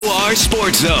our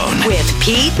Sports Zone with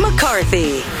Pete McCarthy.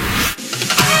 Here they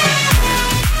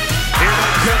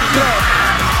come through.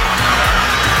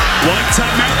 One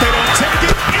timeout, they don't take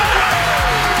it.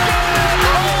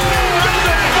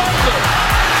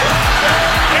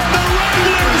 And the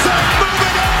Rumblings are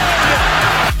moving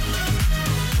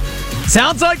on.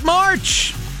 Sounds like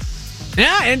March.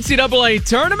 Yeah, NCAA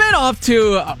tournament off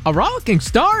to a rollicking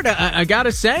start. I got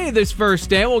to say, this first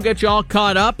day, we'll get you all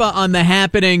caught up on the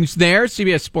happenings there.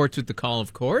 CBS Sports with the call,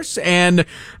 of course. And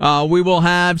we will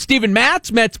have Steven Matz,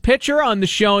 Mets pitcher, on the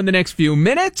show in the next few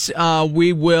minutes.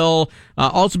 We will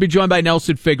also be joined by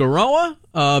Nelson Figueroa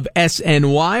of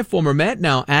SNY, former Met,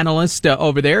 now analyst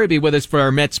over there. He'll be with us for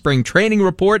our Met spring training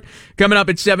report coming up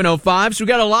at 7:05. So we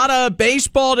got a lot of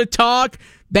baseball to talk,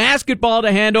 basketball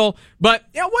to handle. But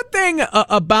one thing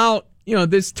about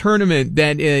this tournament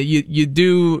that you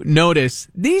do notice,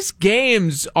 these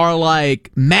games are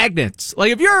like magnets.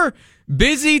 Like if you're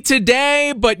busy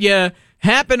today, but you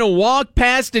happen to walk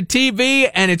past a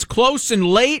TV and it's close and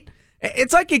late,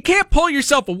 it's like you can't pull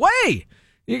yourself away.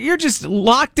 You're just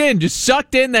locked in, just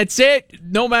sucked in. That's it.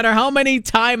 No matter how many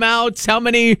timeouts, how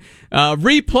many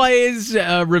replays,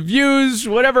 reviews,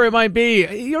 whatever it might be,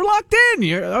 you're locked in.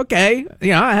 You're okay.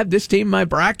 I have this team in my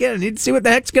bracket. I need to see what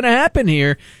the heck's going to happen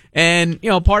here. And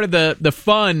part of the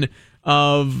fun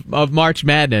of March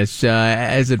Madness,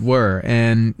 as it were.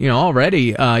 And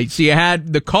already, so you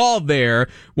had the call there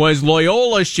was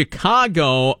Loyola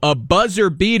Chicago, a buzzer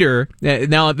beater.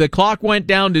 Now the clock went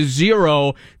down to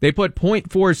 0. They put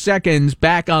 0.4 seconds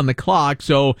back on the clock,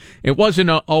 so it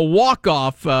wasn't a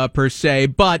walk-off per se,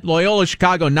 but Loyola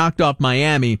Chicago knocked off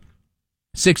Miami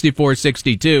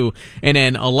 64-62 in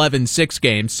an 11-6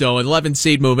 game. So an 11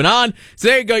 seed moving on. So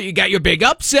there you go. You got your big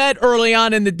upset early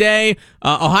on in the day.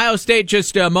 Ohio State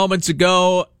just moments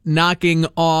ago knocking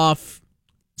off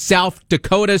South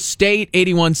Dakota State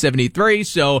 81-73.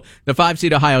 So the 5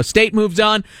 seed Ohio State moves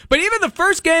on. But even the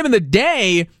first game of the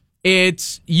day,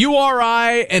 it's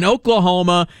URI and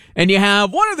Oklahoma, and you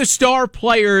have one of the star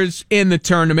players in the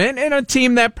tournament and a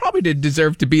team that probably did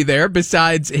deserve to be there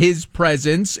besides his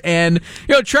presence. And,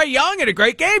 Trae Young had a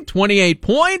great game, 28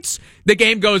 points. The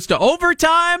game goes to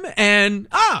overtime, and,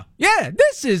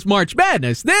 this is March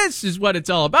Madness. This is what it's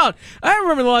all about. I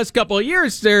remember the last couple of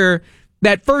years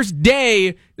that first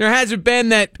day, there hasn't been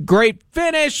that great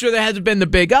finish, or there hasn't been the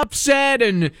big upset,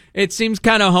 and it seems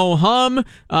kind of ho-hum.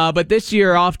 But this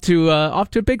year, off to a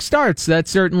big start. So that's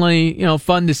certainly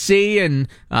fun to see. And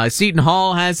Seton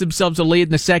Hall has themselves a lead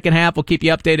in the second half. We'll keep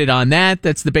you updated on that.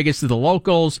 That's the biggest of the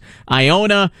locals.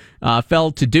 Iona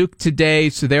fell to Duke today,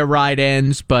 so their ride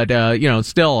ends. But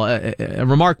still a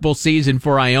remarkable season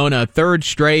for Iona, third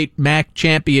straight MAC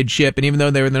championship, and even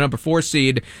though they were the number 4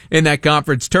 seed in that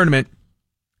conference tournament,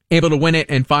 able to win it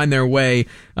and find their way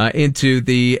into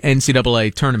the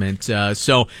NCAA tournament.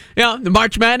 So, the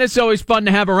March Madness is always fun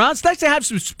to have around. It's nice to have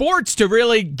some sports to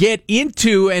really get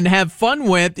into and have fun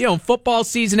with. Football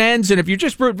season ends, and if you're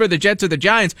just rooting for the Jets or the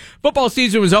Giants, football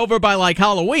season was over by like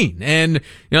Halloween. And,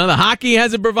 the hockey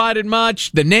hasn't provided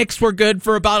much. The Knicks were good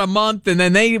for about a month, and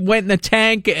then they went in the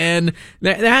tank, and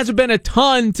there hasn't been a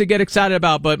ton to get excited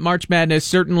about. But March Madness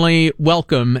certainly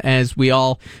welcome as we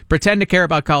all pretend to care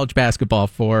about college basketball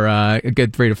for a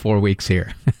good 3 to 4 weeks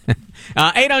here.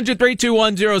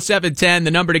 800-321-0710,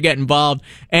 the number to get involved.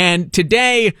 And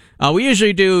today, we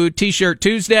usually do T-Shirt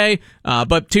Tuesday,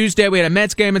 but Tuesday we had a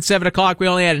Mets game at 7 o'clock. We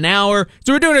only had an hour,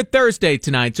 so we're doing it Thursday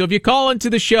tonight. So if you call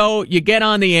into the show, you get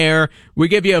on the air, we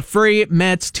give you a free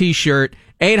Mets T-shirt.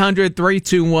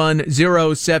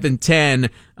 800-321-0710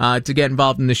 to get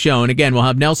involved in the show. And again, we'll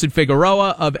have Nelson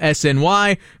Figueroa of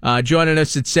SNY joining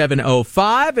us at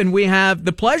 7:05. And we have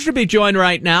the pleasure to be joined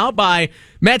right now by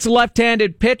Mets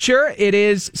left-handed pitcher. It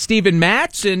is Steven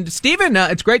Matz. And Steven,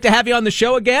 it's great to have you on the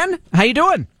show again. How you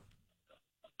doing?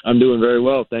 I'm doing very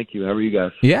well, thank you. How are you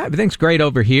guys? Yeah, everything's great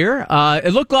over here.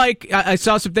 It looked like I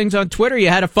saw some things on Twitter. You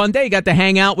had a fun day. You got to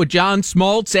hang out with John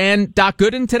Smoltz and Doc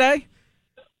Gooden today?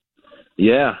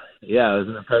 Yeah, it was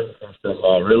in the presence of some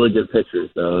really good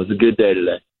pitchers, so it was a good day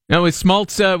today. Now, was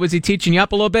Smoltz, was he teaching you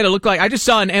up a little bit? It looked like, I just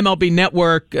saw an MLB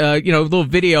Network, a little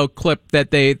video clip that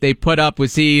they put up.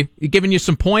 Was he giving you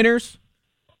some pointers?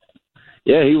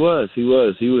 Yeah, he was. He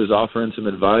was offering some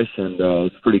advice, and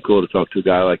it's pretty cool to talk to a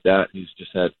guy like that. He's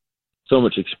just had so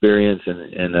much experience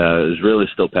and is really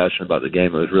still passionate about the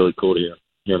game. It was really cool to hear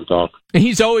him talk. And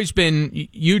he's always been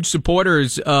huge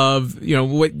supporters of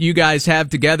what you guys have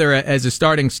together as a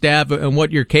starting staff and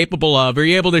what you're capable of. Are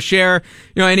you able to share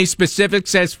any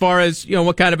specifics as far as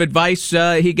what kind of advice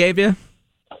he gave you?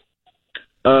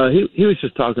 He was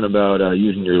just talking about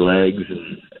using your legs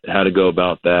and how to go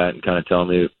about that, and kind of telling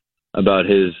me about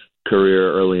his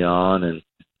career early on, and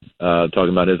talking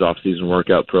about his off-season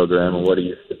workout program and what he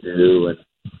used to do, and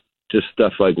just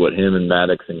stuff like what him and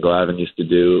Maddox and Glavin used to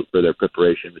do for their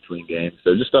preparation between games.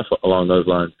 So just stuff along those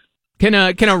lines. Can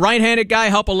a right-handed guy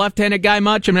help a left-handed guy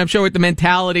much? I mean, I'm sure with the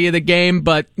mentality of the game,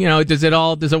 but does it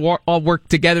all work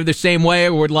together the same way,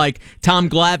 or would like Tom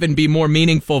Glavin be more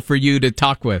meaningful for you to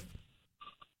talk with?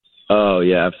 Oh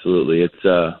yeah, absolutely.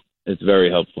 It's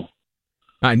very helpful.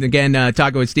 All right, and again,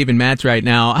 talking with Steven Matz right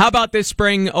now. How about this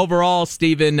spring overall,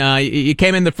 Steven? You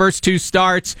came in the first 2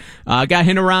 starts, got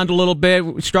hit around a little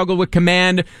bit, struggled with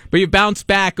command, but you bounced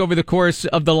back over the course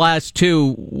of the last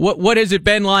 2. What has it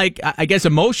been like, I guess,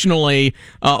 emotionally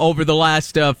over the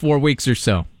last 4 weeks or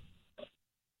so?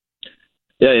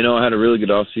 Yeah, I had a really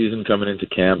good off season coming into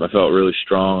camp. I felt really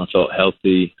strong. I felt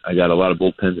healthy. I got a lot of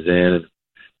bullpens in, and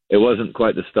it wasn't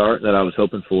quite the start that I was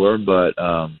hoping for, but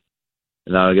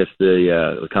now I guess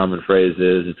the common phrase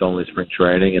is it's only spring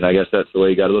training, and I guess that's the way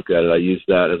you got to look at it. I used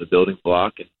that as a building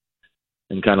block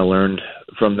and kind of learned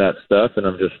from that stuff, and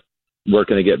I'm just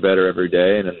working to get better every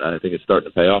day, and I think it's starting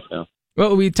to pay off now.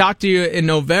 Well, we talked to you in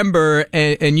November,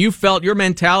 and you felt your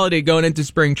mentality going into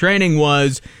spring training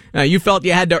was you felt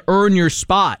you had to earn your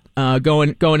spot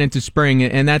going into spring,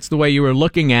 and that's the way you were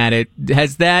looking at it.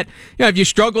 Has that, if you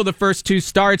struggled the first 2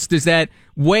 starts, does that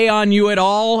weigh on you at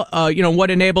all? What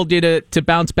enabled you to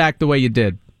bounce back the way you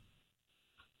did?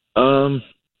 I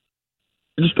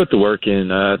just put the work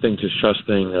in. I think just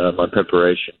trusting my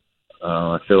preparation.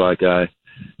 I feel like I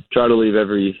try to leave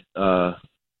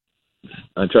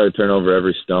I try to turn over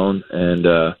every stone and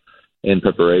in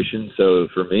preparation. So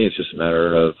for me, it's just a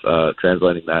matter of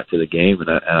translating that to the game, and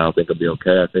I think I'll be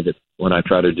okay. I think it's when I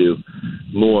try to do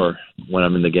more when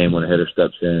I'm in the game, when a hitter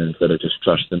steps in, instead of just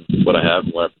trusting what I have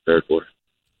and what I'm prepared for.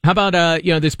 How about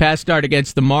this past start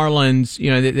against the Marlins?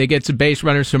 They get some base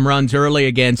runners, some runs early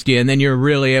against you, and then you're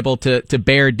really able to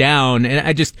bear down.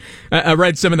 And I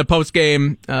read some of the post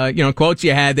game quotes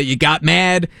you had that you got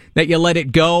mad that you let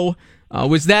it go.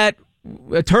 Was that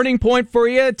a turning point for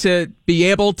you to be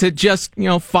able to just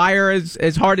fire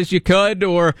as hard as you could,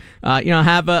 or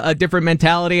have a different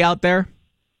mentality out there?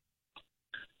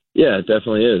 Yeah, it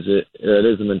definitely is. It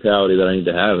is the mentality that I need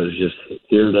to have. It's just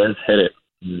here it is, hit it,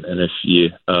 and if you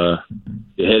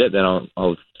hit it, then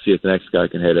I'll see if the next guy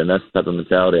can hit it. And that's the type of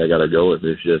mentality I got to go with.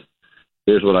 It's just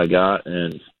here's what I got,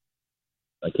 and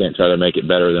I can't try to make it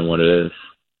better than what it is.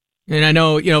 And I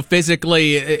know,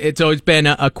 physically it's always been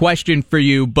a question for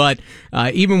you, but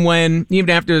even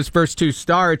after those first 2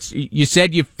 starts, you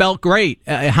said you felt great.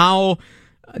 How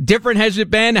different has it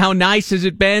been? How nice has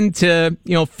it been to,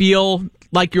 feel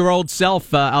like your old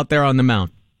self out there on the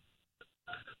mound?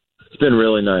 It's been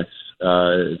really nice.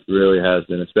 It really has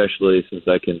been, especially since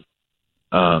I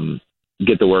can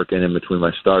get the work in between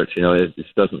my starts. It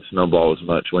just doesn't snowball as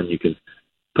much when you can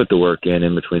put the work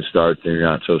in between starts and you're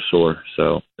not so sore.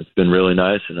 So it's been really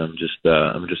nice, and I'm just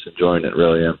enjoying it.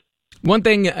 Really am. One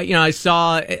thing I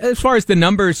saw as far as the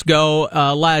numbers go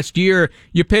last year,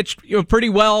 you pitched pretty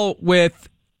well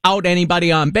without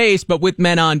anybody on base, but with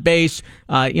men on base,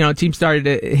 teams started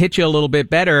to hit you a little bit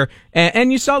better,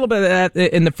 and you saw a little bit of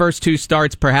that in the first 2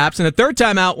 starts, perhaps. And the third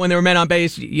time out, when there were men on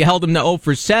base, you held them to 0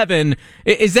 for 7.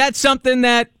 Is that something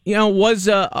that was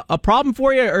a problem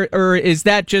for you, or is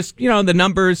that just the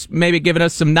numbers maybe giving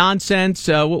us some nonsense?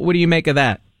 What do you make of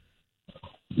that?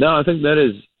 No, I think that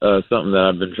is something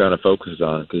that I've been trying to focus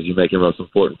on, because you make your most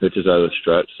important pitches out of the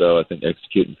stretch. So I think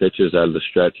executing pitches out of the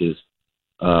stretch is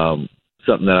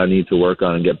something that I need to work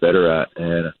on and get better at,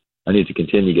 and I need to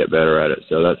continue to get better at it.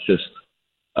 So that's just,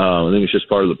 I think it's just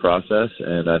part of the process,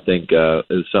 and I think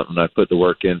it's something I put the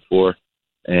work in for,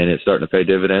 and it's starting to pay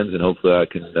dividends, and hopefully I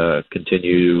can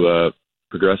continue to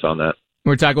progress on that.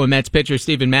 We're talking with Mets pitcher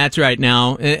Steven Matz right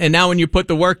now, and now when you put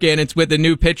the work in, it's with the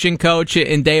new pitching coach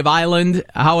in Dave Island.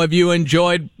 How have you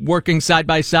enjoyed working side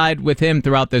by side with him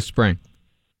throughout this spring?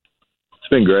 It's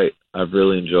been great. I've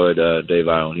really enjoyed Dave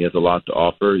Island. He has a lot to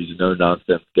offer. He's a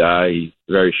no-nonsense guy. He's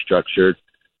very structured,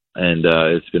 and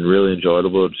it's been really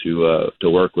enjoyable to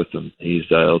work with him.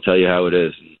 He'll tell you how it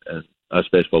is, and us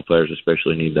baseball players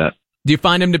especially need that. Do you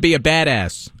find him to be a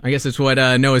badass? I guess that's what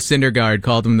Noah Syndergaard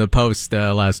called him in the post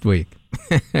last week.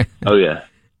 Oh, yeah.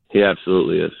 He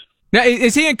absolutely is. Now,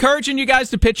 is he encouraging you guys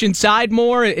to pitch inside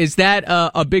more? Is that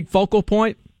a big focal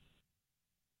point?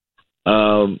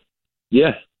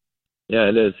 Yeah. Yeah,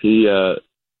 it is.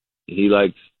 He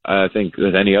likes, I think,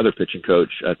 with any other pitching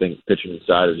coach, I think pitching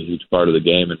inside is a huge part of the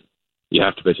game, and you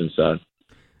have to pitch inside.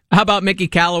 How about Mickey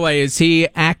Callaway? Is he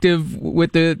active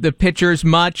with the pitchers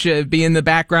much, be in the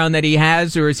background that he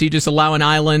has, or is he just allowing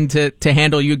Island to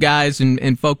handle you guys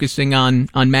and focusing on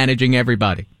managing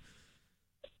everybody?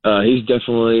 He's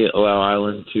definitely allow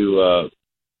Island to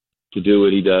do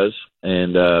what he does,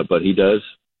 and but he does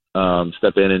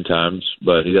step in times,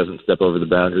 but he doesn't step over the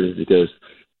boundaries because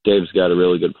Dave's got a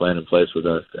really good plan in place with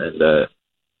us, and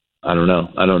I don't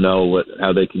know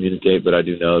how they communicate, but I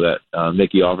do know that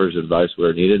Mickey offers advice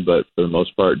where needed, but for the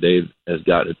most part, Dave has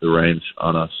got the reins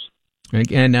on us.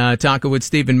 And talking with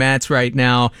Steven Matz right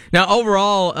now. Now,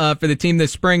 overall, for the team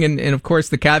this spring, and of course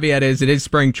the caveat is it is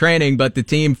spring training, but the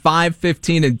team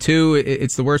 5-15-2.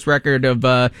 It's the worst record of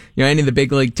any of the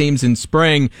big league teams in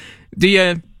spring. Do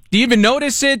you even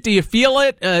notice it? Do you feel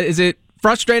it? Is it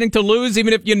frustrating to lose,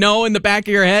 even if you know in the back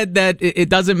of your head that it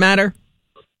doesn't matter?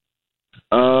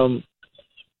 It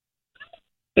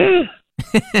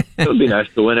would be nice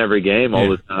to win every game all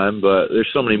the time, but there's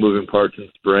so many moving parts in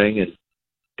spring, and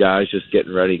guys just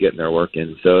getting ready, getting their work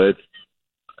in. So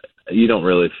you don't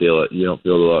really feel it. You don't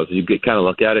feel the loss. You kind of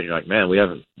look at it and you're like, man, we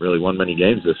haven't really won many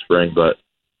games this spring, but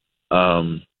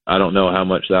I don't know how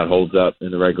much that holds up in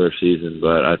the regular season,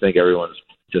 but I think everyone's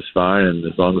just fine, and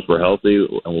as long as we're healthy,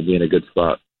 and we'll be in a good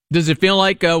spot. Does it feel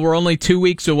like we're only 2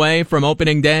 weeks away from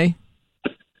opening day?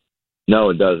 No,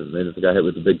 it doesn't. They just got hit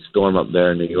with a big storm up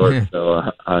there in New York, so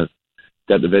I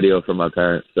got the video from my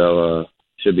parents, so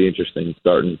should be interesting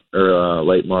starting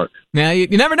late March. Yeah,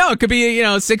 you never know. It could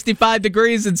be 65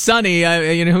 degrees and sunny.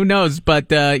 Who knows? But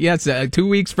yes, 2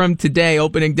 weeks from today,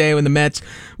 opening day, when the Mets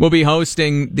will be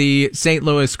hosting the St.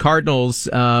 Louis Cardinals.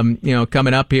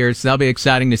 Coming up here, so that'll be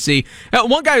exciting to see.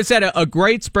 One guy who's had a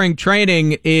great spring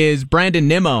training is Brandon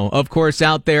Nimmo, of course,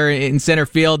 out there in center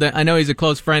field. I know he's a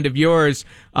close friend of yours.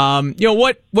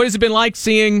 What has it been like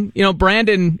seeing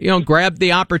Brandon grab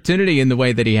the opportunity in the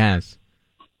way that he has?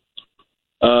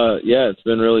 Yeah, it's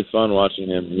been really fun watching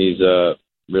him. He's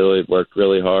really worked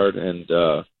really hard, and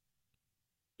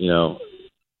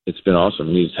it's been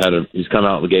awesome. He's come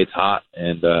out of the gates hot,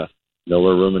 and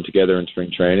we're rooming together in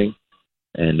spring training,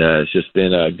 and it's just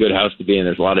been a good house to be in.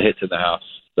 There's a lot of hits in the house,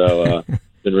 so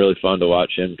it's been really fun to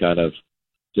watch him kind of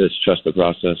just trust the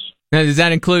process. Now, does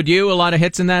that include you? A lot of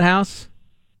hits in that house?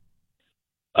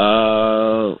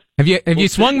 Have you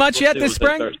swung much yet this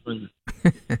spring?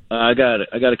 I got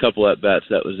a couple at bats.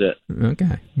 That was it.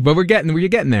 Okay, but you're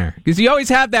getting there, because you always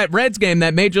have that Reds game,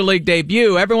 that major league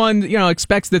debut. Everyone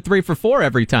expects the 3 for 4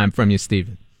 every time from you,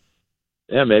 Steven.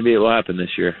 Yeah, maybe it will happen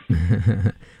this year.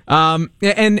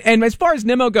 And as far as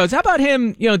Nimmo goes, how about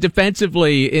him?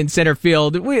 Defensively in center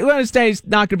field, we understand he's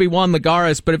not going to be Juan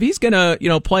Lagares, but if he's going to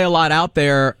play a lot out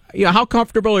there, how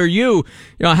comfortable are you,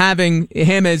 having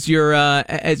him as your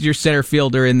center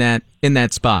fielder in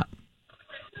that spot?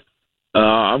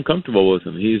 I'm comfortable with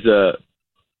him. He's a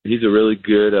really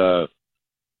good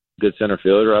center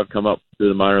fielder. I've come up through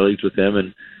the minor leagues with him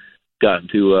and gotten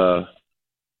to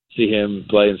see him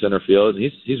play in center field.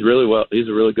 He's really well. He's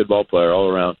a really good ball player all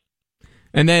around.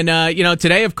 And then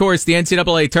today, of course, the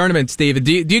NCAA tournament. Steven,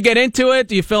 do you get into it?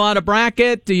 Do you fill out a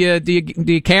bracket? Do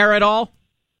you care at all?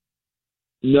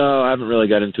 No, I haven't really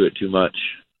got into it too much.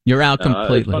 You're out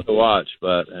completely. It's fun to watch,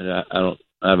 but I don't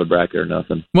have a bracket or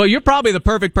nothing. Well, you're probably the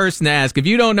perfect person to ask. If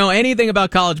you don't know anything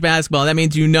about college basketball, that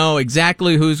means you know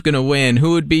exactly who's going to win.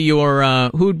 Who would be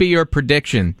your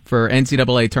prediction for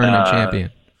NCAA tournament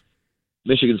champion?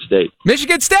 Michigan State.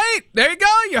 Michigan State! There you go.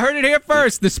 You heard it here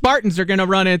first. The Spartans are going to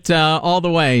run it all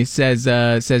the way, says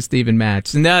Steven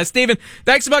Matz. And Steven,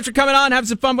 thanks so much for coming on. Have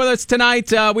some fun with us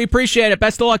tonight. We appreciate it.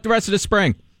 Best of luck the rest of the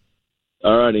spring.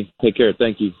 All righty. Take care.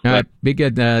 Thank you. All right. Be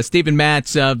good. Steven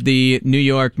Matz of the New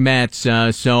York Mets.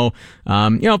 For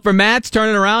Matz,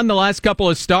 turning around the last couple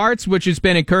of starts, which has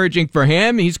been encouraging for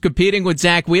him. He's competing with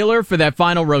Zach Wheeler for that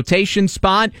final rotation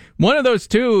spot. One of those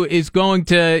two is going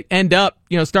to end up,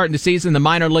 starting the season in the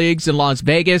minor leagues in Las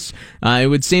Vegas. It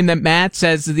would seem that Matz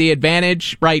has the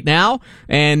advantage right now.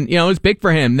 And, it was big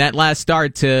for him, that last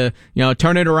start, to,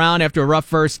 turn it around after a rough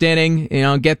first inning,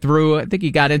 get through. I think he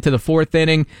got into the fourth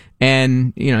inning.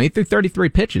 And, he threw 33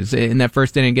 pitches in that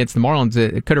first inning against the Marlins.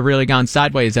 It could have really gone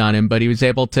sideways on him, but he was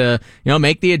able to,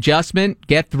 make the adjustment,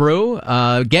 get through,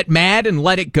 get mad and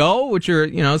let it go, which are,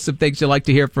 some things you like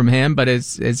to hear from him. But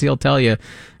as he'll tell you,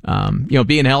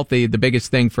 being healthy, the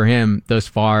biggest thing for him thus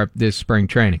far this spring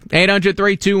training.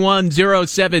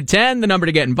 800-321-0710, the number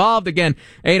to get involved. Again,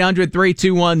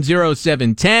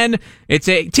 800-321-0710. It's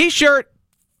a T-shirt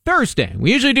Thursday.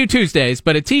 We usually do Tuesdays,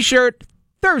 but a T-shirt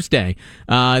Thursday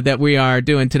that we are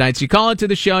doing tonight. So you call into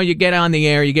the show, you get on the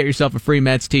air, you get yourself a free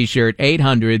Mets T-shirt,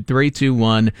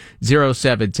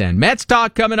 800-321-0710. Mets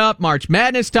talk coming up, March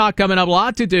Madness talk coming up, a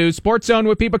lot to do. Sports Zone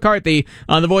with Pete McCarthy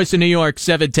on the Voice of New York,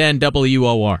 710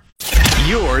 WOR.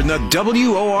 You're in the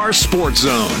WOR Sports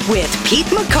Zone with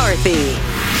Pete McCarthy.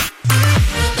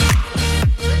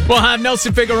 We'll have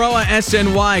Nelson Figueroa,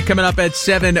 SNY, coming up at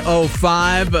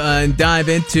 7:05 and dive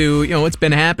into what's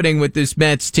been happening with this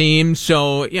Mets team.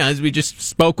 So, as we just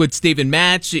spoke with Steven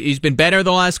Matz, he's been better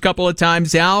the last couple of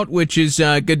times out, which is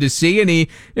good to see. And he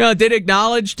did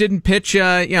acknowledge, didn't pitch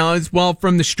as well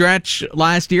from the stretch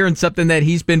last year, and something that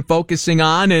he's been focusing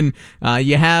on. And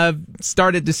you have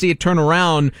started to see it turn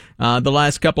around the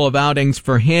last couple of outings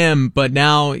for him. But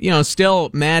now, still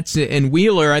Matz and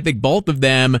Wheeler, I think both of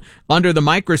them under the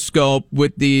microscope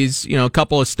with these,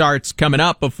 couple of starts coming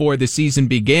up before the season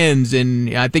begins.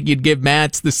 And I think you'd give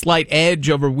Matz the slight edge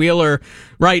over Wheeler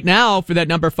right now for that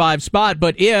number 5 spot.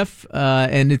 But if,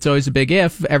 and it's always a big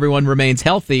if, everyone remains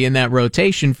healthy in that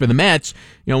rotation for the Mets,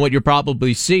 what you'll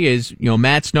probably see is,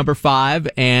 Matz number 5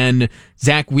 and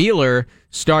Zach Wheeler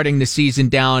starting the season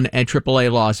down at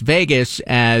AAA Las Vegas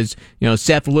as,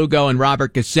 Seth Lugo and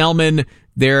Robert Gesellman,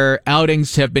 their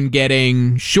outings have been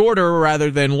getting shorter rather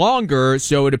than longer,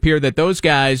 so it appears that those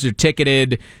guys are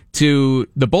ticketed to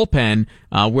the bullpen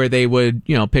where they would,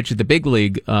 pitch at the big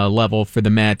league level for the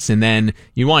Mets. And then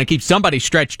you want to keep somebody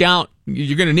stretched out.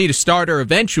 You're going to need a starter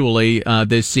eventually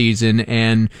this season,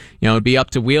 and it'd be up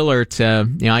to Wheeler to,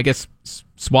 I guess,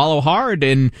 swallow hard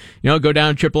and go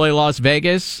down to AAA Las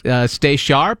Vegas, stay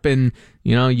sharp, and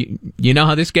you know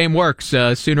how this game works.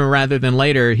 Sooner rather than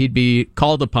later, he'd be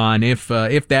called upon if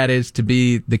that is to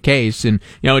be the case. And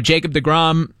Jacob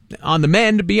deGrom on the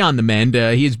mend, be on the mend.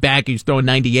 He's back. He's throwing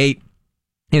 98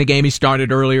 in a game he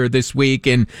started earlier this week,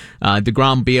 and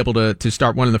deGrom will be able to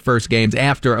start one of the first games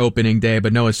after opening day.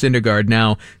 But Noah Syndergaard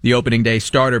now the opening day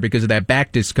starter because of that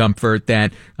back discomfort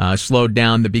that slowed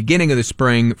down the beginning of the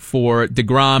spring for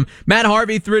deGrom. Matt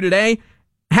Harvey threw today.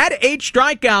 Had 8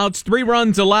 strikeouts, 3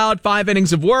 runs allowed, 5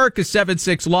 innings of work, a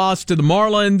 7-6 loss to the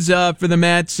Marlins for the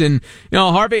Mets. And,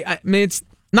 Harvey, I mean, it's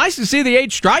nice to see the 8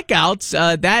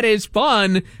 strikeouts. That is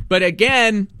fun. But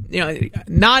again,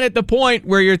 not at the point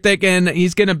where you're thinking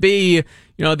he's going to be,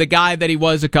 the guy that he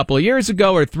was a couple of years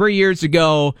ago or 3 years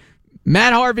ago.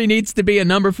 Matt Harvey needs to be a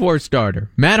number 4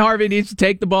 starter. Matt Harvey needs to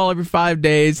take the ball every 5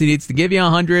 days. He needs to give you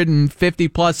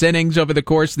 150-plus innings over the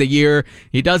course of the year.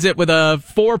 He does it with a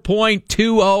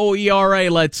 4.20 ERA,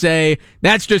 let's say.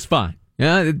 That's just fine.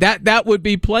 That would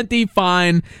be plenty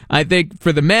fine, I think,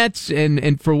 for the Mets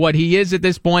and for what he is at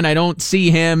this point. I don't see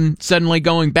him suddenly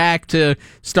going back to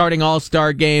starting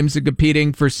all-star games and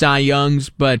competing for Cy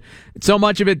Youngs, but so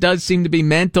much of it does seem to be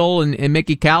mental, and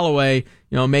Mickey Callaway,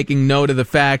 making note of the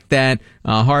fact that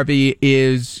Harvey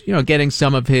is, getting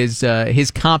some of his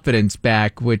confidence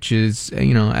back, which is,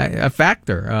 a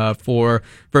factor for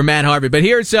Matt Harvey. But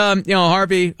here's,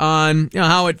 Harvey on,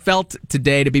 how it felt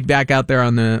today to be back out there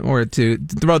to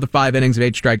throw the 5 innings of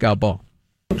 8 strikeout ball.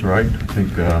 That's right. I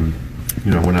think,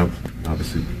 went out,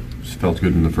 obviously felt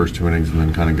good in the first 2 innings and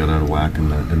then kind of got out of whack in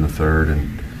the third,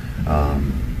 and,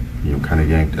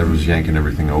 kind of was yanking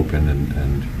everything open,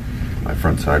 and my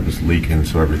front side was leaking,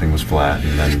 so everything was flat,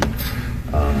 and then,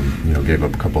 gave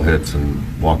up a couple hits and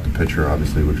walked the pitcher,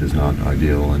 obviously, which is not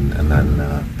ideal, and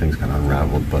then things kind of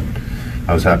unraveled. But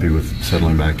I was happy with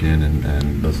settling back in,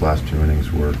 and those last 2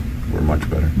 innings were much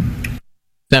better.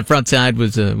 That front side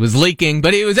was leaking,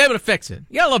 but he was able to fix it.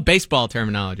 You gotta love baseball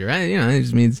terminology, right? It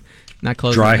just means not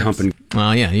closing. Dry humping.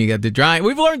 Well, yeah, you got the dry.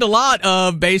 We've learned a lot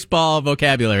of baseball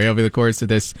vocabulary over the course of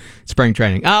this spring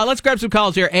training. Let's grab some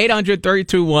calls here.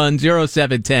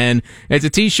 800-321-0710. It's a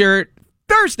T-shirt.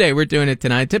 Thursday, we're doing it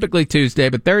tonight. Typically Tuesday,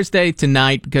 but Thursday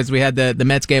tonight because we had the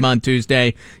Mets game on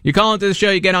Tuesday. You call into the show,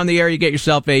 you get on the air, you get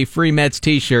yourself a free Mets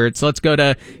T-shirt. So let's go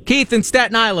to Keith in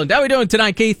Staten Island. How are we doing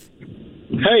tonight, Keith?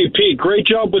 Hey, Pete, great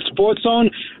job with Sports Zone.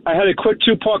 I had a quick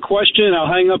 2-part question.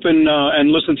 I'll hang up and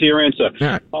listen to your answer.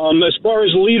 Right. As far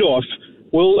as leadoff,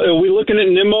 are we looking at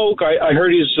Nimmo? I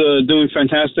heard he's doing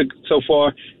fantastic so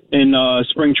far in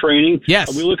spring training.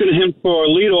 Yes. Are we looking at him for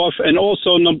leadoff? And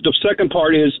also, the second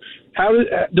part is,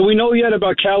 do we know yet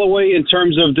about Callaway in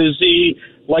terms of does he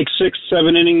like 6,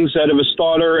 7 innings out of a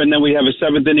starter, and then we have a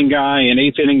 7th inning guy, an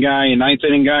 8th inning guy, a 9th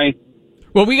inning guy?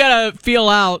 Well, we got to feel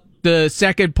out the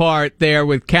second part there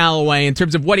with Callaway in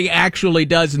terms of what he actually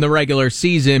does in the regular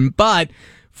season. But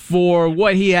for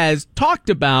what he has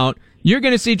talked about, you're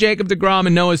going to see Jacob deGrom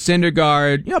and Noah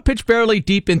Syndergaard, pitch fairly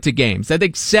deep into games. I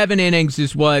think 7 innings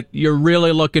is what you're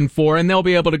really looking for, and they'll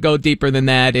be able to go deeper than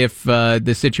that if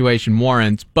the situation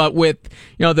warrants. But with,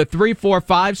 the 3, 4,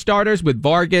 5 starters with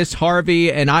Vargas,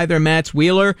 Harvey, and either Matz,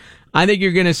 Wheeler, I think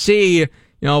you're going to see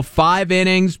 5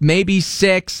 innings, maybe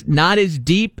 6, not as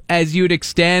deep as you'd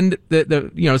extend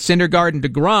the Syndergaard and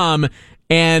deGrom,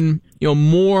 and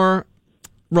more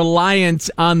reliance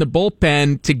on the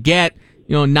bullpen to get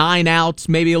 9 outs,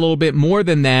 maybe a little bit more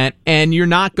than that, and you're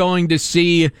not going to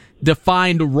see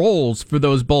defined roles for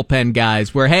those bullpen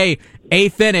guys where, hey,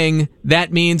 8th inning,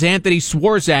 that means Anthony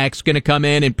Swarzak's going to come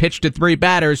in and pitch to 3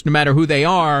 batters no matter who they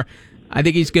are. I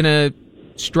think he's going to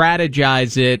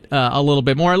strategize it a little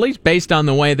bit more, at least based on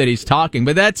the way that he's talking.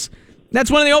 But that's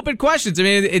one of the open questions. I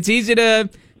mean, it's easy to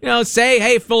say,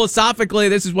 hey, philosophically,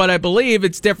 this is what I believe.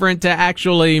 It's different to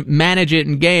actually manage it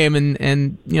in game,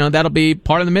 and that'll be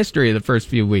part of the mystery of the first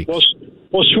few weeks.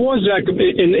 Well, Swarzak,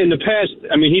 in the past,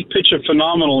 I mean, he pitched a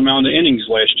phenomenal amount of innings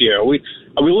last year. Are we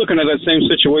looking at that same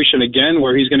situation again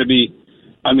where he's going to be,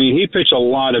 I mean, he pitched a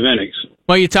lot of innings.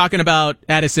 Well, you're talking about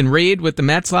Addison Reed with the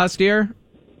Mets last year?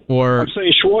 Or I'm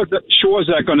saying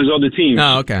Swarzak on his other team.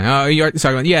 Oh, okay. Oh, you're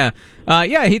talking about,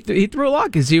 he threw a lot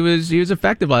because he was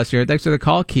effective last year. Thanks for the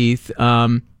call, Keith.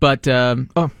 Well,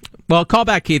 call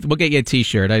back, Keith. We'll get you a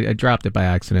T-shirt. I dropped it by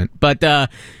accident. But,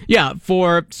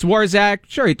 for Swarzak,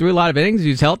 sure, he threw a lot of innings. He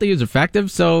was healthy. He was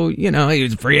effective. So, he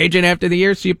was a free agent after the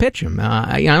year, so you pitch him.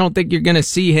 I don't think you're going to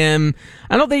see him.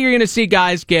 I don't think you're going to see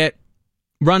guys get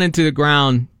run into the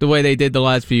ground the way they did the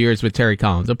last few years with Terry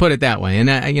Collins. I'll put it that way.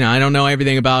 And, I don't know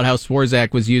everything about how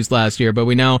Swarzak was used last year, but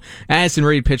we know Addison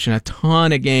Reed pitched in a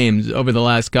ton of games over the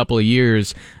last couple of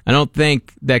years. I don't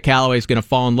think that Callaway's going to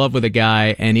fall in love with a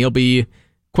guy, and he'll be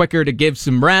quicker to give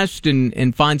some rest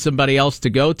and find somebody else to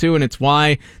go to, and it's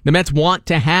why the Mets want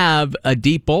to have a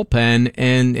deep bullpen,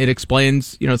 and it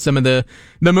explains, some of the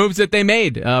moves that they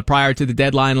made prior to the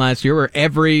deadline last year, where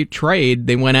every trade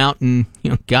they went out and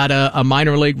got a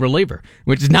minor league reliever,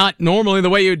 which is not normally the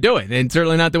way you would do it, and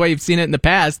certainly not the way you've seen it in the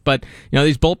past. But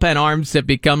these bullpen arms have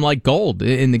become like gold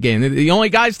in the game. The only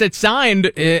guys that signed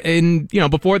in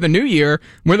before the new year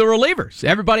were the relievers.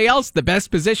 Everybody else, the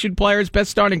best position players,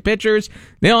 best starting pitchers,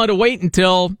 they don't have to wait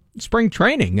until spring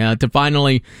training to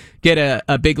finally get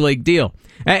a big league deal.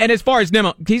 And as far as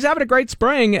Nimmo, he's having a great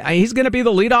spring. He's going to be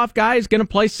the leadoff guy. He's going to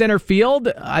play center field.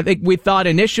 I think we thought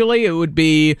initially it would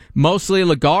be mostly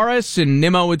Lagares, and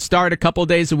Nimmo would start a couple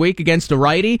days a week against a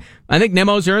righty. I think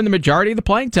Nimmo's earned the majority of the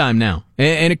playing time now.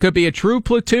 And it could be a true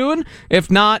platoon.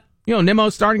 If not,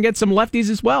 Nimmo's starting to get some lefties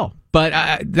as well. But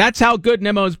that's how good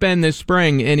Nimmo's been this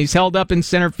spring, and he's held up in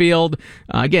center field.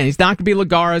 Again, he's not going to be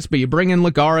Lagares, but you bring in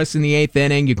Lagares in the 8th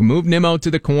inning. You can move Nimmo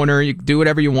to the corner. You can do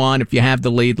whatever you want if you have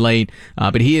the lead late.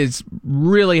 But he is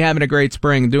really having a great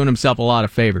spring and doing himself a lot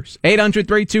of favors.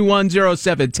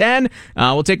 800-321-0710.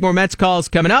 We'll take more Mets calls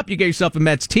coming up. You get yourself a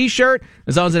Mets T-shirt,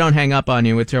 as long as I don't hang up on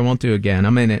you, which I won't do again.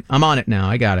 I'm in it. I'm on it now.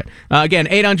 I got it. Again,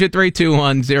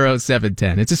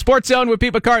 800-321-0710. It's a Sports Zone with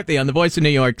Pete McCarthy on the Voice of New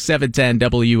York, 710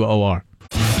 WOR.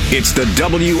 It's the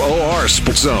WOR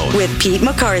Sports Zone with Pete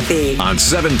McCarthy on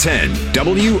 710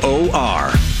 WOR.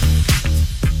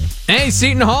 Hey,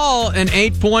 Seton Hall, an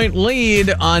 8-point lead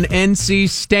on NC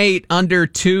State, under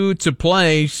 2 to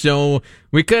play, so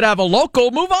we could have a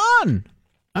local move on.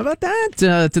 How about that?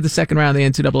 To the second round of the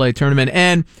NCAA tournament.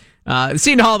 And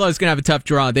Seton Hall, though, is going to have a tough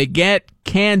draw. They get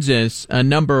Kansas,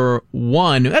 number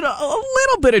 1. Had a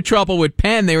little bit of trouble with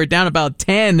Penn. They were down about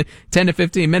 10 to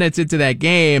 15 minutes into that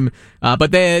game.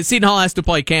 But Seton Hall has to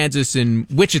play Kansas in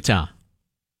Wichita,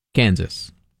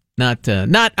 Kansas. Not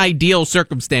ideal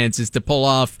circumstances to pull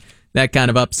off that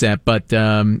kind of upset. But,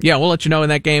 we'll let you know when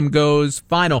that game goes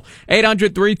final.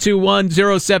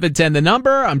 800-321-0710, the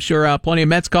number. I'm sure plenty of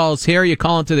Mets calls here. You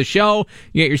call into the show,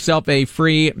 you get yourself a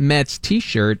free Mets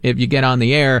T-shirt if you get on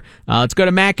the air. Let's go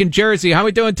to Mac in Jersey. How are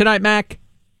we doing tonight, Mac?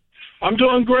 I'm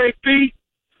doing great, Pete.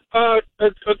 A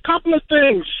couple of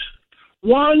things.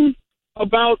 One,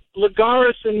 about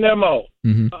Lagares and Nimmo.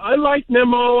 Mm-hmm. I like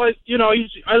Nimmo. I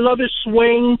love his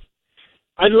swing.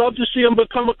 I'd love to see him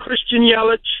become a Christian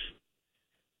Yelich.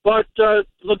 But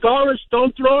Lagares,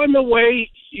 don't throw him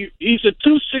away. He's a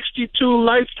 262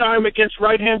 lifetime against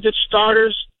right-handed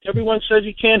starters. Everyone says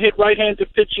he can't hit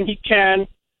right-handed pitching. He can.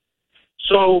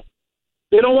 So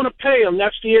they don't want to pay him.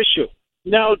 That's the issue.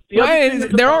 Now,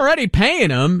 they're already paying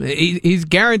him. He's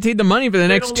guaranteed the money for the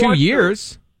next 2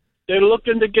 years. They're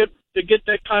looking to get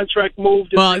that contract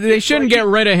moved. Well, they shouldn't get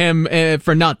rid of him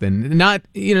for nothing.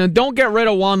 Don't get rid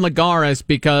of Juan Lagares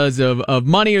because of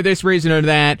money or this reason or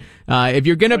that. If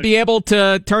you're going to be able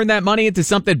to turn that money into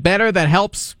something better that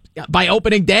helps by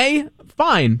opening day,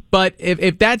 fine. But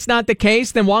if that's not the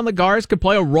case, then Juan Lagares could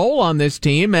play a role on this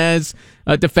team as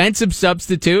a defensive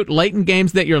substitute late in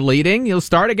games that you're leading. He'll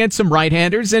start against some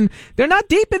right-handers, and they're not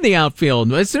deep in the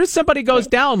outfield. As soon as somebody goes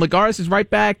down, Lagares is right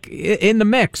back in the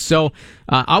mix. So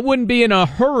I wouldn't be in a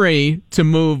hurry to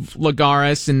move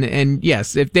Lagares. And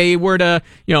yes, if they were to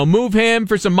move him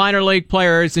for some minor league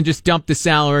players and just dump the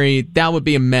salary, that would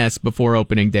be a mess before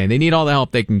opening day. They need all the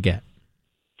help they can get.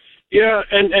 Yeah,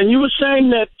 and you were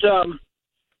saying that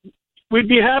we'd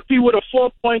be happy with a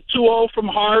 4.20 from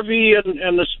Harvey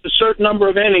and a certain number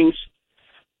of innings.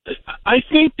 I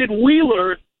think that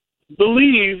Wheeler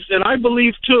believes, and I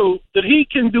believe too, that he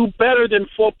can do better than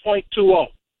 4.20.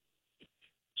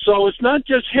 So it's not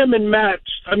just him and Matz.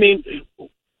 I mean,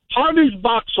 Harvey's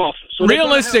box office. So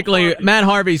realistically, Matt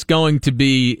Harvey's going to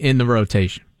be in the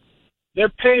rotation. They're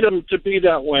paid him to be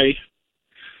that way.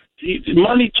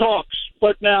 Money talks.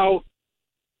 But now,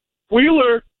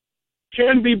 Wheeler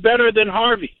can be better than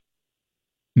Harvey.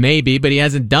 Maybe, but he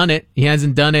hasn't done it. He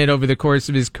hasn't done it over the course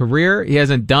of his career. He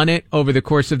hasn't done it over the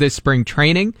course of this spring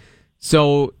training.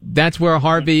 So that's where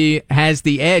Harvey has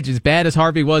the edge. As bad as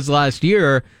Harvey was last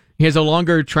year, he has a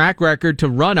longer track record to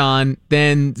run on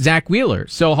than Zach Wheeler.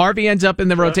 So Harvey ends up in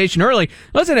the rotation early.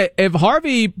 Listen, if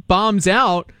Harvey bombs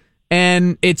out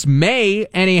and it's May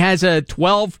and he has a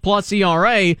 12-plus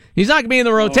ERA, he's not going to be in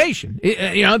the rotation.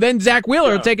 Then Zach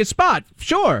Wheeler will take his spot,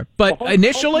 sure. But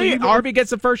initially, Harvey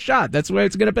gets the first shot. That's the way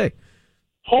it's going to be.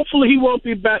 Hopefully he won't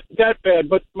be that bad.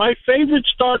 But my favorite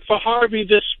start for Harvey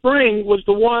this spring was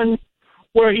the one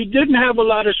where he didn't have a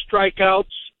lot of strikeouts,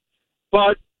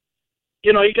 but,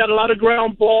 he got a lot of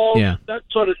ground balls, that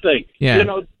sort of thing. Yeah.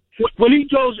 When he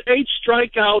goes 8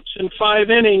 strikeouts in 5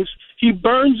 innings, he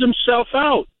burns himself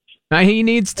out. Now he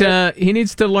needs to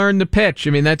learn the pitch.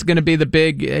 I mean, that's going to be the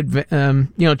big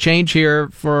change here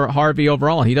for Harvey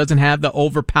overall. He doesn't have the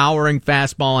overpowering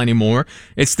fastball anymore.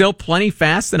 It's still plenty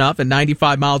fast enough at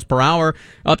 95 miles per hour,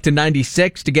 up to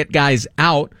 96 to get guys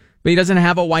out. But he doesn't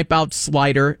have a wipeout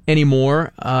slider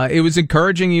anymore. It was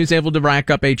encouraging he was able to rack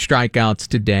up 8 strikeouts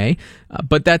today,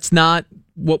 but that's not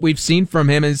what we've seen from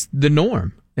him as the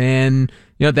norm. And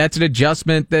that's an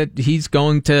adjustment that he's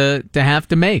going to have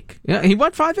to make. He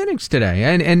went 5 innings today,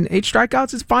 and 8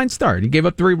 strikeouts is a fine start. He gave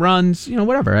up 3 runs,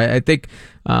 whatever. I think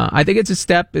it's a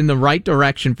step in the right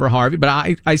direction for Harvey, but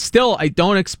I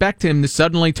don't expect him to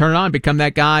suddenly turn on and become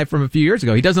that guy from a few years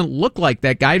ago. He doesn't look like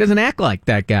that guy. He doesn't act like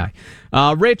that guy.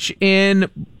 Rich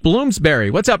in Bloomsbury.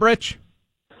 What's up, Rich?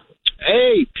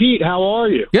 Hey, Pete, how are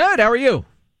you? Good. How are you?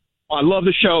 I love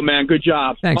the show, man. Good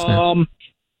job. Thanks, man.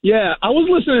 Yeah, I was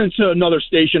listening to another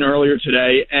station earlier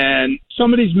today, and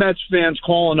some of these Mets fans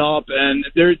calling up, and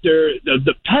they're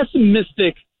the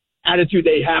pessimistic attitude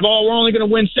they have. Oh, we're only going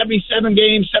to win 77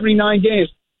 games, 79 games.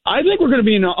 I think we're going to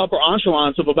be in the upper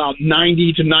echelons of about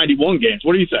 90 to 91 games.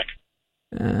 What do you think?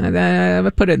 I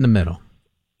would put it in the middle.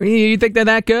 You think they're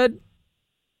that good?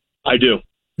 I do.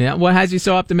 Yeah, what has you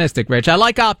so optimistic, Rich? I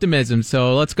like optimism,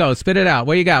 so let's go. Spit it out.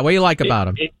 What you got? What do you like about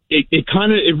them?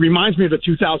 It reminds me of the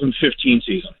 2015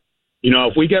 season.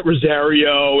 If we get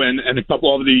Rosario and a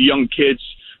couple of the young kids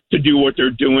to do what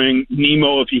they're doing,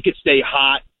 Nemo, if he could stay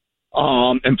hot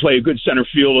and play a good center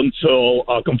field until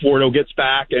Conforto gets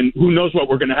back, and who knows what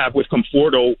we're going to have with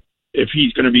Conforto if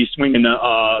he's going to be swinging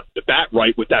the bat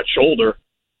right with that shoulder.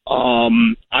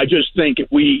 I just think if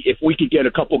we could get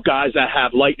a couple guys that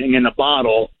have lightning in a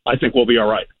bottle, I think we'll be all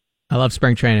right. I love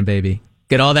spring training, baby.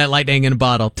 Get all that lightning in a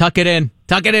bottle. Tuck it in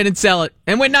and sell it,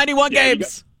 and win 91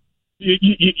 games.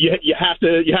 You have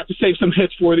to save some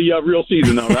hits for the real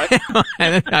season, though, right?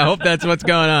 I hope that's what's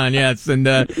going on. Yes, and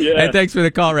thanks for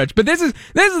the call, Rich. But this is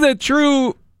the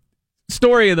true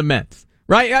story of the Mets.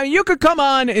 Right? You could come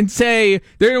on and say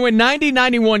they're going to win 90,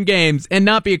 91 games and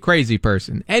not be a crazy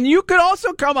person. And you could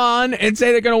also come on and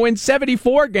say they're going to win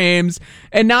 74 games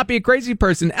and not be a crazy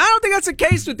person. I don't think that's the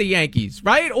case with the Yankees,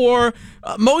 right? Or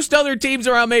most other teams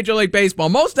around Major League Baseball.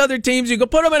 Most other teams, you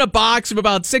could put them in a box of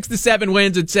about 6 to 7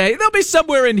 wins and say they'll be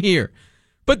somewhere in here.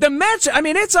 But the Mets,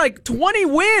 it's like 20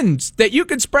 wins that you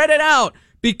could spread it out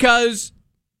because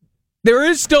there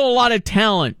is still a lot of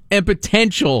talent and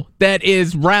potential that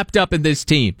is wrapped up in this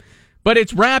team. But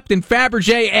it's wrapped in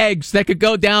Fabergé eggs that could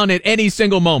go down at any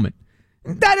single moment.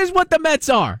 That is what the Mets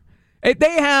are.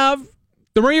 They have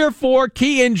 3 or 4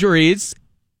 key injuries.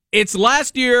 It's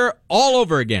last year all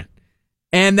over again.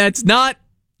 And that's not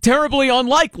terribly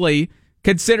unlikely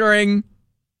considering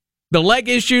the leg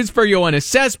issues for Yoenis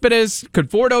Cespedes,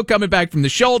 Conforto coming back from the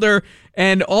shoulder,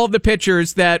 and all the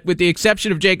pitchers that, with the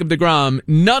exception of Jacob deGrom,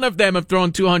 none of them have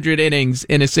thrown 200 innings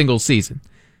in a single season.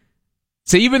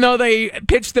 So even though they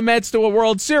pitched the Mets to a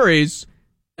World Series,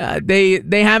 they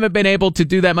haven't been able to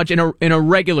do that much in a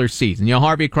regular season.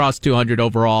 Harvey crossed 200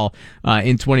 overall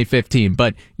in 2015,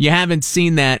 but you haven't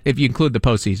seen that if you include the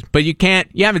postseason. But you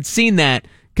haven't seen that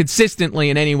consistently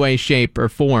in any way, shape, or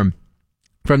form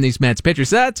from these Mets pitchers.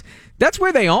 That's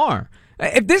where they are.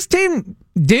 If this team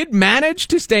did manage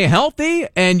to stay healthy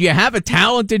and you have a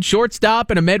talented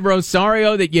shortstop and a Med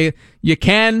Rosario that you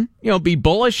can be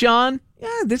bullish on,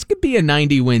 this could be a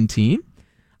 90-win team.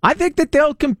 I think that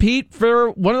they'll compete for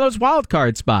one of those wild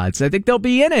card spots. I think they'll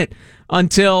be in it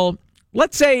until,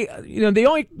 let's say, the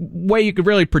only way you could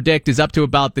really predict is up to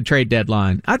about the trade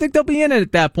deadline. I think they'll be in it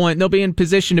at that point, and they'll be in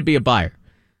position to be a buyer.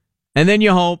 And then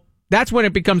you hope that's when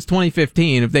it becomes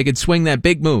 2015, if they could swing that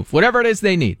big move, whatever it is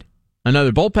they need.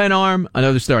 Another bullpen arm,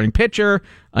 another starting pitcher,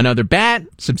 another bat,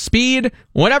 some speed,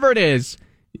 whatever it is.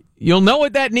 You'll know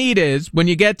what that need is when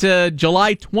you get to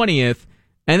July 20th,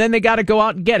 and then they got to go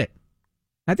out and get it.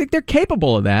 I think they're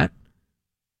capable of that.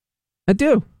 I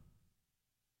do.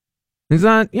 There's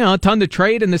not, a ton to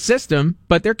trade in the system,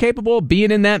 but they're capable of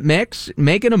being in that mix,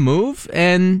 making a move,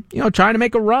 and, trying to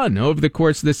make a run over the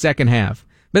course of the second half.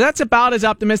 But that's about as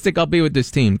optimistic I'll be with this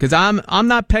team, because I'm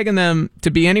not pegging them to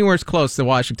be anywhere close to the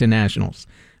Washington Nationals.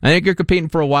 I think you're competing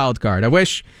for a wild card. I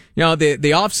wish, the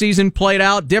offseason played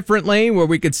out differently, where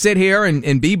we could sit here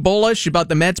and be bullish about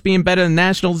the Mets being better than the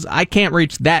Nationals. I can't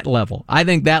reach that level. I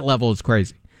think that level is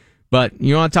crazy. But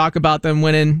you want to talk about them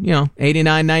winning,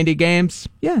 89, 90 games?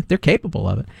 Yeah, they're capable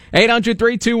of it.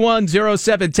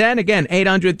 800-321-0710. Again,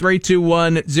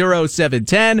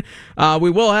 800-321-0710. We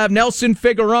will have Nelson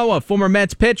Figueroa, former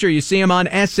Mets pitcher. You see him on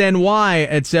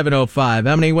SNY at 7:05.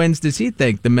 How many wins does he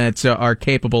think the Mets are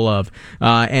capable of?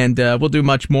 And we'll do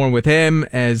much more with him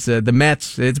as the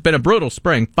Mets, it's been a brutal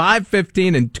spring.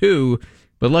 5-15-2.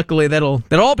 But luckily, that'll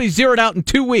all be zeroed out in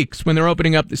 2 weeks when they're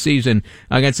opening up the season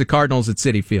against the Cardinals at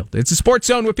Citi Field. It's the Sports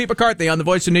Zone with Pete McCarthy on the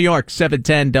Voice of New York,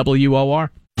 710 WOR.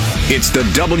 It's the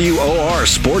WOR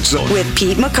Sports Zone with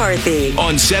Pete McCarthy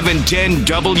on 710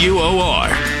 WOR.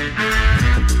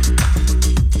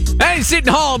 Hey,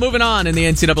 Seton Hall moving on in the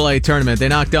NCAA tournament. They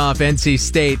knocked off NC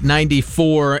State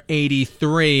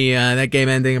 94-83. That game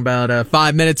ending about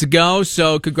 5 minutes ago.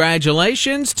 So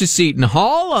congratulations to Seton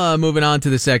Hall. Moving on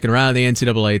to the second round of the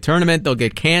NCAA tournament. They'll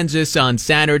get Kansas on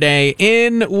Saturday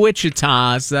in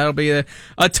Wichita. So that'll be a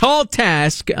tall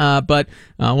task, but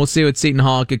we'll see what Seton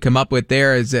Hall could come up with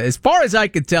there. As far as I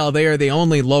could tell, they are the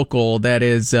only local that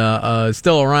is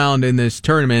still around in this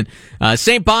tournament.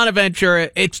 St. Bonaventure,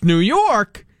 it's New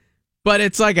York, but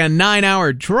it's like a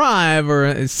 9-hour drive or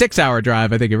a 6-hour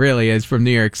drive, I think it really is, from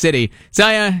New York City. So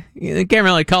you can't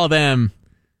really call them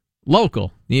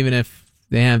local, even if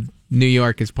they have New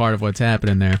York as part of what's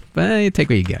happening there. But you take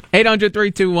what you get.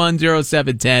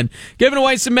 800-321-0710. Giving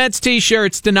away some Mets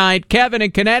T-shirts tonight. Kevin in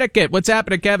Connecticut. What's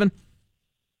happening, Kevin?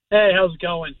 Hey, how's it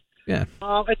going? Yeah.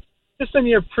 Just on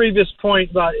your previous point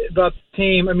about the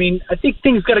team, I think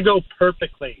things got to go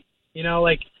perfectly.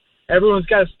 Everyone's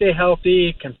got to stay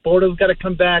healthy. Conforto's got to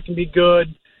come back and be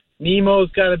good.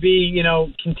 Nemo's got to be,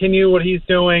 continue what he's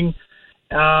doing.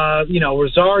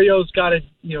 Rosario's got to,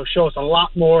 show us a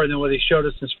lot more than what he showed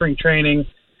us in spring training.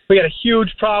 We got a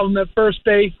huge problem at first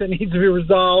base that needs to be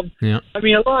resolved. Yeah. A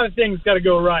lot of things got to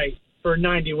go right for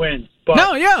 90 wins. But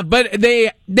no, yeah, but they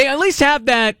at least have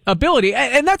that ability,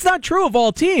 and that's not true of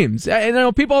all teams. I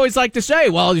know people always like to say,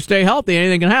 well, you stay healthy,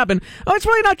 anything can happen. Oh, it's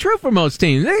really not true for most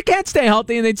teams. They can't stay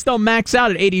healthy, and they'd still max out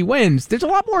at 80 wins. There's a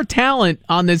lot more talent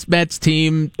on this Mets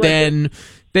team than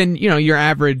your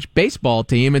average baseball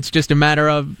team. It's just a matter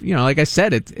of, like I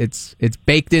said, it's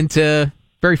baked into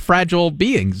very fragile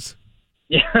beings.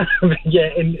 Yeah,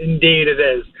 indeed it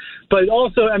is. But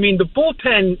also, the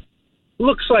bullpen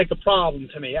looks like a problem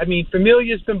to me.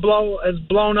 Familia's been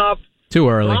blown up. Too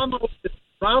early.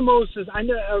 Ramos is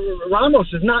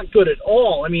not good at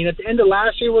all. At the end of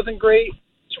last year wasn't great.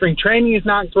 Spring training is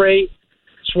not great.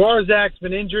 Swarzak's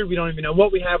been injured. We don't even know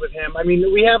what we have with him.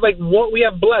 We have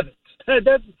Blevins.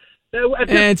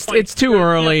 It's too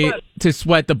early to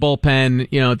sweat the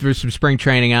bullpen, through some spring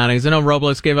training outings. I know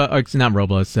Robles gave up, not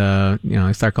Robles,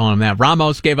 I start calling him that.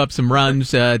 Ramos gave up some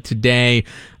runs today,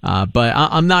 but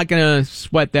I'm not going to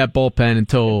sweat that bullpen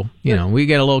until, we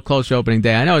get a little closer to opening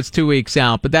day. I know it's 2 weeks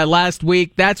out, but that last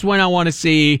week, that's when I want to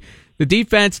see the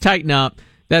defense tighten up.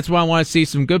 That's when I want to see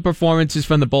some good performances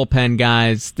from the bullpen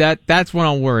guys. That's when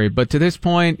I'll worry. But to this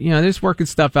point, they're just working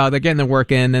stuff out. They're getting the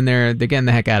work in, and they're getting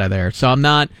the heck out of there. So I'm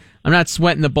not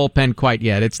sweating the bullpen quite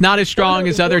yet. It's not as strong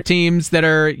as other teams that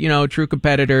are, true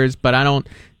competitors, but I don't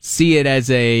see it as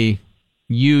a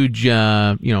huge,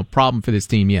 problem for this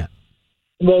team yet.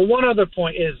 Well, one other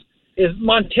point is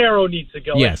Montero needs to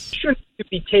go. Yes. He shouldn't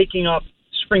be taking up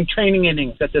spring training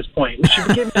innings at this point. We should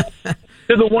be giving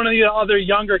to one of the other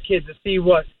younger kids to see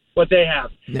what they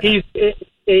have. Yeah.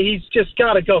 He's just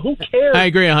got to go. Who cares? I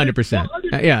agree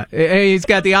 100%. Yeah, he's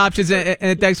got the options,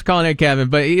 and thanks for calling in, Kevin.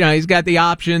 But he's got the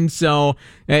options. So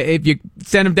if you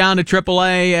send him down to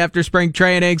AAA after spring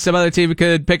training, some other team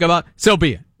could pick him up. So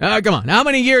be it. Come on. How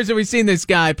many years have we seen this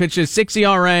guy pitch a 6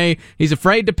 ERA? He's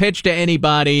afraid to pitch to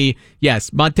anybody.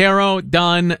 Yes, Montero,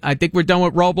 done. I think we're done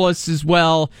with Robles as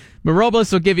well. But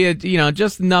Robles will give you,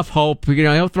 just enough hope.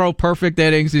 He'll throw perfect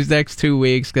innings these next 2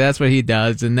 weeks, 'cause that's what he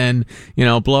does. And then,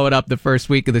 blow it up the first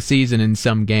week of the season in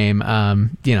some game.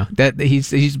 That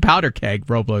he's powder keg,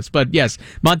 Robles. But yes,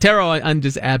 Montero, I'm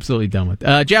just absolutely done with.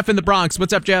 Jeff in the Bronx.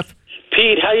 What's up, Jeff?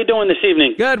 Pete, how you doing this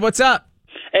evening? Good. What's up?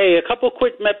 Hey, a couple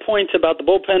quick Met points about the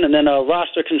bullpen, and then a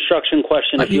roster construction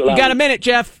question. If you got a minute,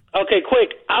 Jeff. Okay,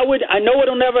 quick. I know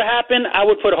it'll never happen. I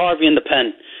would put Harvey in the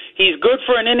pen. He's good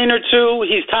for an inning or two.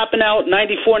 He's topping out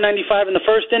 94, 95 in the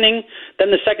first inning. Then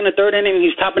the second and third inning,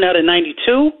 he's topping out at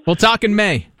 92. We'll talk in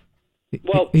May.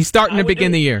 Well, he's starting to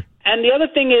begin the year. And the other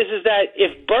thing is that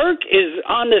if Burke is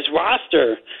on this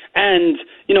roster and,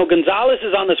 Gonzalez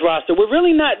is on this roster, we're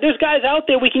really not – there's guys out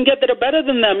there we can get that are better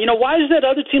than them. Why is it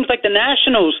other teams like the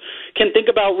Nationals can think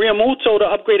about Realmuto to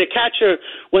upgrade a catcher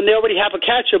when they already have a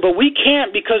catcher, but we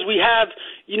can't because we have –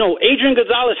 Adrian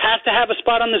Gonzalez has to have a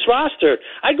spot on this roster.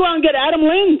 I'd go out and get Adam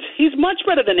Lind. He's much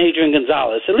better than Adrian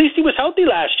Gonzalez. At least he was healthy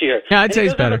last year. Yeah, I'd say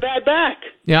he's better. Have a bad back.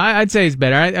 Yeah, I'd say he's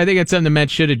better. I think it's something the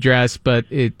Mets should address, but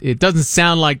it doesn't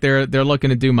sound like they're looking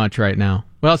to do much right now.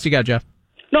 What else you got, Jeff?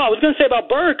 No, I was going to say about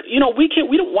Burke. We can't.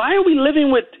 We don't. Why are we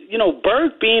living with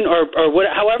Burke being or what?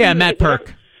 However. Yeah, Matt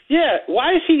Burke. Yeah,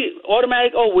 why is he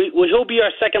automatic? He'll be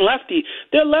our second lefty.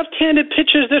 They're left-handed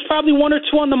pitchers. There's probably one or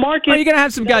two on the market. Well, you're going to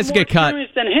have some guys to get cut.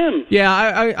 Than him. Yeah,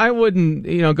 I wouldn't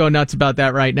go nuts about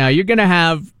that right now. You're going to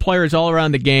have players all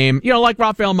around the game, like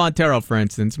Rafael Montero, for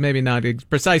instance. Maybe not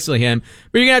precisely him,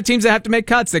 but you're going to have teams that have to make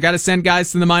cuts. They got to send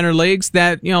guys to the minor leagues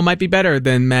that might be better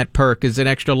than Matt Burke as an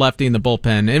extra lefty in the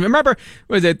bullpen. And remember,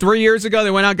 was it 3 years ago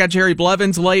they went out and got Jerry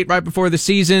Blevins late right before the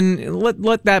season?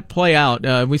 Let that play out.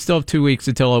 We still have 2 weeks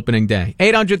until opening day.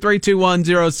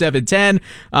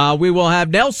 800-321-0710. We will have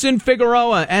Nelson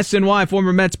Figueroa, SNY,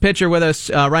 former Mets pitcher, with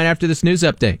us right after this news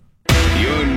update.